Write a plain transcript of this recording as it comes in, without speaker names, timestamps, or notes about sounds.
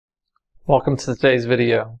Welcome to today's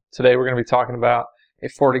video. Today we're going to be talking about a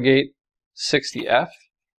FortiGate 60F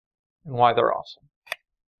and why they're awesome.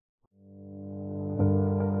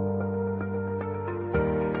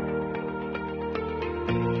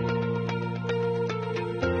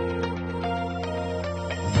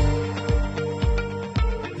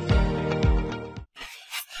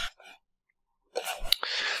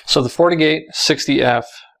 So the FortiGate 60F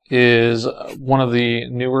is one of the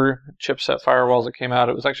newer chipset firewalls that came out.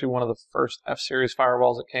 It was actually one of the first F-series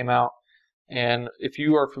firewalls that came out. And if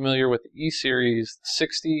you are familiar with the E-series,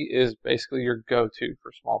 60 is basically your go-to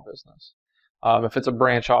for small business. If it's a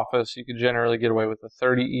branch office, you could generally get away with the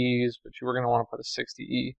 30Es, but you were going to want to put a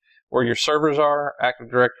 60E where your servers are,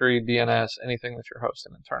 Active Directory, DNS, anything that you're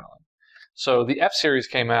hosting internally. So the F-series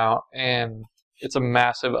came out, and it's a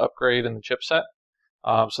massive upgrade in the chipset.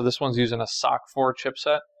 So this one's using a SOC 4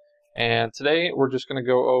 chipset. And today we're just going to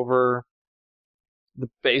go over the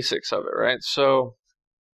basics of it, right? So,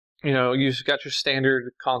 you've got your standard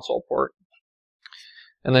console port,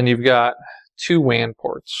 and then you've got two WAN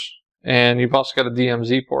ports, and you've also got a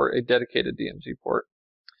DMZ port, a dedicated DMZ port.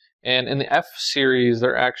 And in the F series,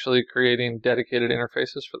 they're actually creating dedicated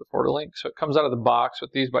interfaces for the FortiLink. So it comes out of the box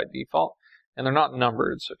with these by default, and they're not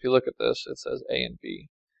numbered. So if you look at this, it says A and B.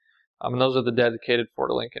 And those are the dedicated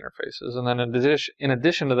FortiLink interfaces. And then in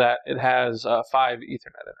addition to that, it has 5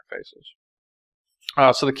 Ethernet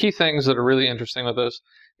interfaces. So the key things that are really interesting with this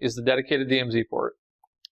is the dedicated DMZ port,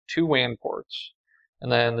 2 WAN ports,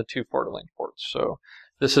 and then the 2 FortiLink ports. So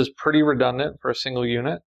this is pretty redundant for a single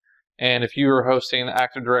unit. And if you are hosting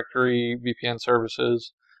Active Directory, VPN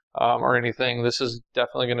services, or anything, this is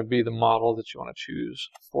definitely going to be the model that you want to choose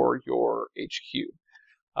for your HQ.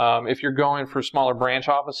 If you're going for smaller branch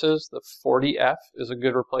offices, the 40F is a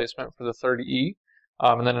good replacement for the 30E.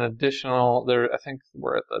 And then an additional, I think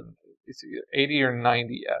we're at the 80 or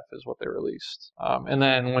 90F is what they released. And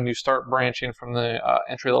then when you start branching from the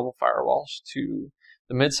entry-level firewalls to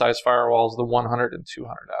the mid-size firewalls, the 100 and 200F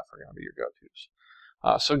are going to be your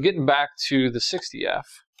go-tos. So getting back to the 60F,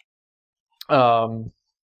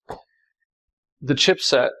 the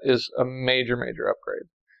chipset is a major upgrade.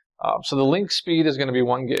 So the link speed is going to be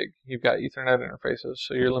 1 gig. You've got Ethernet interfaces,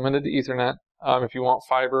 so you're limited to Ethernet. If you want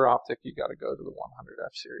fiber optic, you got to go to the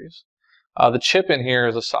 100F series. The chip in here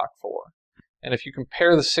is a SOC 4. And if you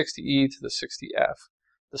compare the 60E to the 60F,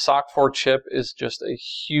 the SOC 4 chip is just a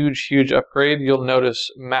huge upgrade. You'll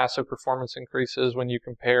notice massive performance increases when you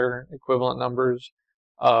compare equivalent numbers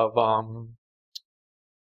of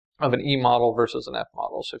an E model versus an F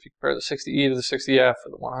model. So if you compare the 60E to the 60F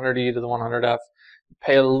or the 100E to the 100F, you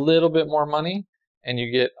pay a little bit more money and you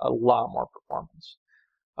get a lot more performance.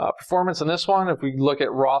 Performance in this one, if we look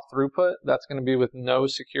at raw throughput, that's going to be with no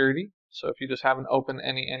security. So if you just have an open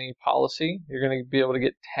any policy, you're going to be able to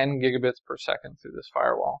get 10 gigabits per second through this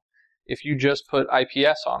firewall. If you just put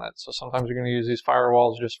IPS on it, so sometimes you're going to use these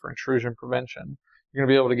firewalls just for intrusion prevention, you're going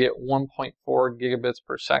to be able to get 1.4 gigabits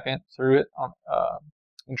per second through it on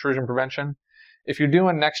intrusion prevention. If you're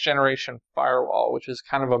doing next generation firewall, which is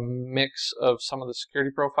kind of a mix of some of the security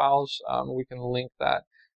profiles, we can link that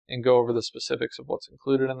and go over the specifics of what's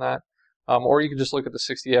included in that. Or you can just look at the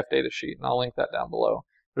 60F data sheet, and I'll link that down below.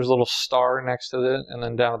 There's a little star next to it, and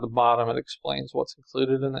then down at the bottom it explains what's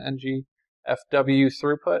included in the NG-FW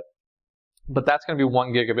throughput. But that's going to be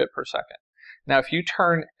 1 gigabit per second. Now, if you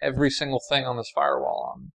turn every single thing on this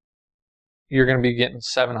firewall on, you're going to be getting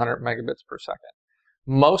 700 megabits per second.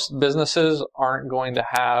 Most businesses aren't going to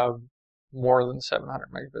have more than 700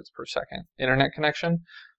 megabits per second internet connection.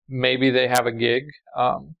 Maybe they have a gig,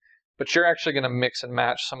 but you're actually going to mix and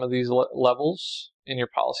match some of these levels in your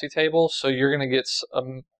policy table, so you're going to get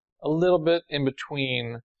a little bit in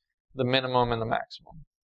between the minimum and the maximum.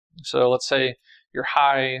 So let's say your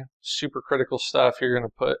high, super critical stuff, you're going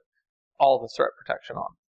to put all the threat protection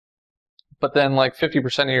on. But then like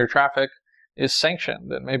 50% of your traffic is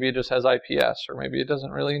sanctioned, and maybe it just has IPS, or maybe it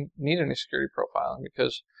doesn't really need any security profiling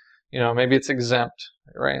because, maybe it's exempt,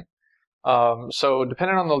 right? So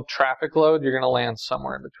depending on the traffic load, you're going to land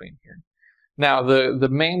somewhere in between here. Now, the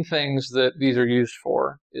main things that these are used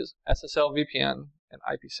for is SSL VPN and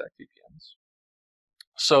IPsec VPNs.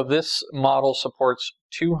 So this model supports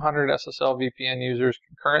 200 SSL VPN users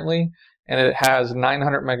concurrently, and it has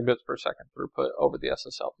 900 megabits per second throughput over the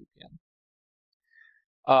SSL VPN.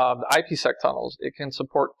 The IPsec tunnels, it can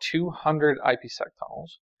support 200 IPsec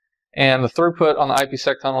tunnels, and the throughput on the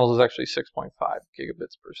IPsec tunnels is actually 6.5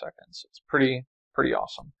 gigabits per second, so it's pretty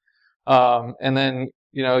awesome. And then,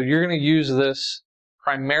 you're going to use this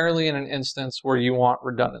primarily in an instance where you want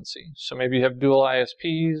redundancy. So maybe you have dual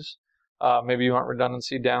ISPs, maybe you want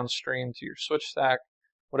redundancy downstream to your switch stack,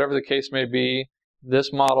 whatever the case may be,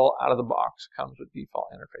 this model out of the box comes with default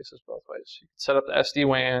interfaces both ways. You can set up the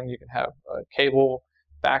SD-WAN, you can have a cable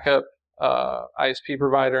backup ISP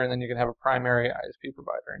provider, and then you can have a primary ISP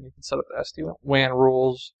provider, and you can set up the SD-WAN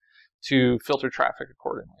rules to filter traffic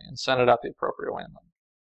accordingly and send it out the appropriate WAN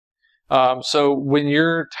link. So when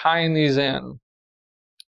you're tying these in,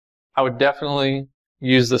 I would definitely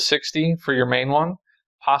use the 60 for your main one,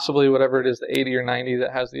 possibly whatever it is, the 80 or 90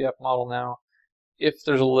 that has the F model now, if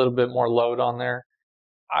there's a little bit more load on there.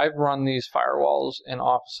 I've run these firewalls in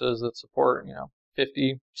offices that support,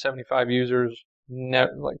 50, 75 users.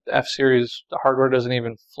 Like the F series, the hardware doesn't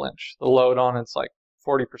even flinch. The load on it's like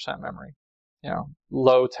 40% memory,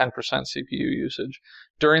 low 10% CPU usage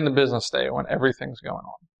during the business day when everything's going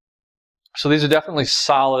on. So these are definitely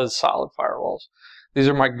solid firewalls. These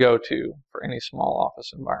are my go-to for any small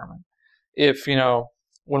office environment. If,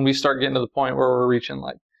 when we start getting to the point where we're reaching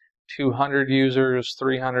like 200 users,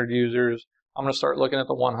 300 users, I'm going to start looking at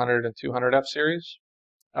the 100 and 200 F series.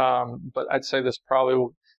 But I'd say the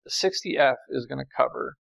 60F is going to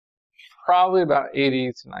cover probably about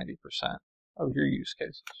 80 to 90% of your use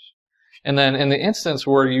cases. And then in the instance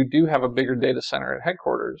where you do have a bigger data center at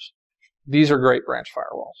headquarters, these are great branch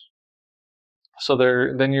firewalls. So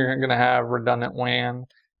then you're going to have redundant WAN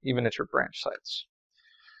even at your branch sites.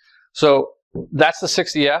 So that's the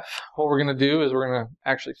 60F. What we're going to do is we're going to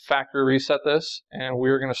actually factory reset this, and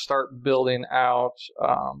we're going to start building out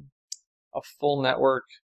a full network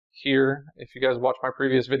here. If you guys watch my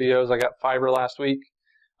previous videos, I got fiber last week.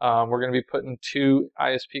 We're going to be putting 2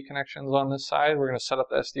 ISP connections on this side. We're going to set up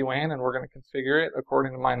the SD-WAN, and we're going to configure it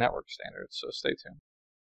according to my network standards, so stay tuned.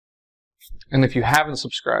 And if you haven't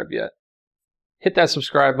subscribed yet, hit that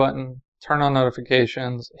subscribe button, turn on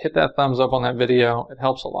notifications, hit that thumbs up on that video. It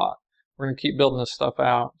helps a lot. We're going to keep building this stuff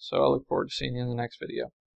out, so I look forward to seeing you in the next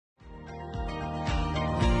video.